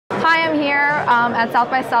Hi, I'm here at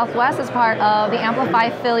South by Southwest as part of the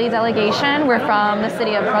Amplify Philly delegation. We're from the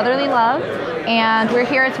city of brotherly love, and we're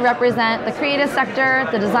here to represent the creative sector,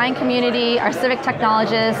 the design community, our civic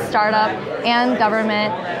technologists, startup, and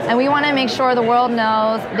government. And we want to make sure the world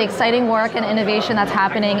knows the exciting work and innovation that's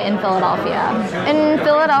happening in Philadelphia. In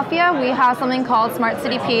Philadelphia, we have something called Smart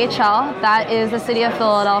City PHL. That is the City of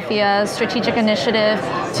Philadelphia's strategic initiative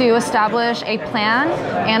to establish a plan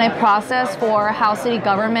and a process for how city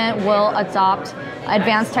government will adopt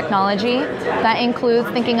advanced technology. That includes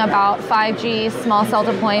thinking about 5G, small cell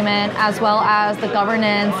deployment, as well as the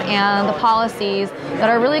governance and the policies that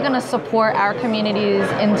are really going to support our communities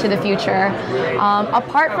into the future.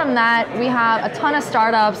 Apart from that, we have a ton of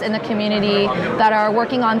startups in the community that are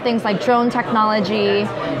working on things like drone technology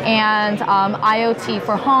and IoT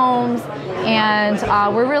for homes. And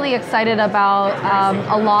we're really excited about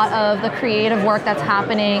a lot of the creative work that's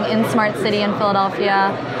happening in Smart City in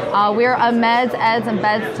Philadelphia. We're a meds, eds, and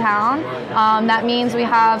beds town. That means we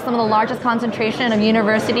have some of the largest concentration of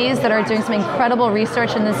universities that are doing some incredible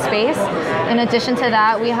research in this space. In addition to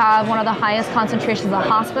that, we have one of the highest concentrations of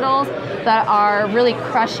hospitals that are really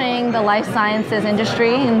crushing the life sciences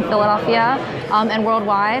industry in Philadelphia and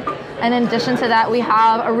worldwide. And in addition to that, we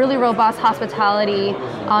have a really robust hospitality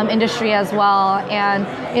industry as well. And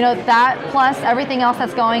that plus everything else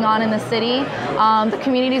that's going on in the city, the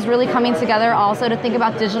community is really coming together also to think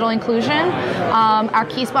about digital inclusion. Our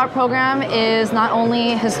Key Spot program is not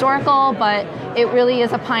only historical, but it really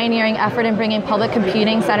is a pioneering effort in bringing public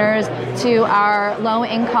computing centers to our low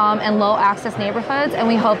income and low access neighborhoods. And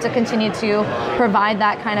we hope to continue to provide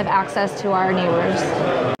that kind of access to our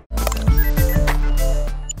neighbors.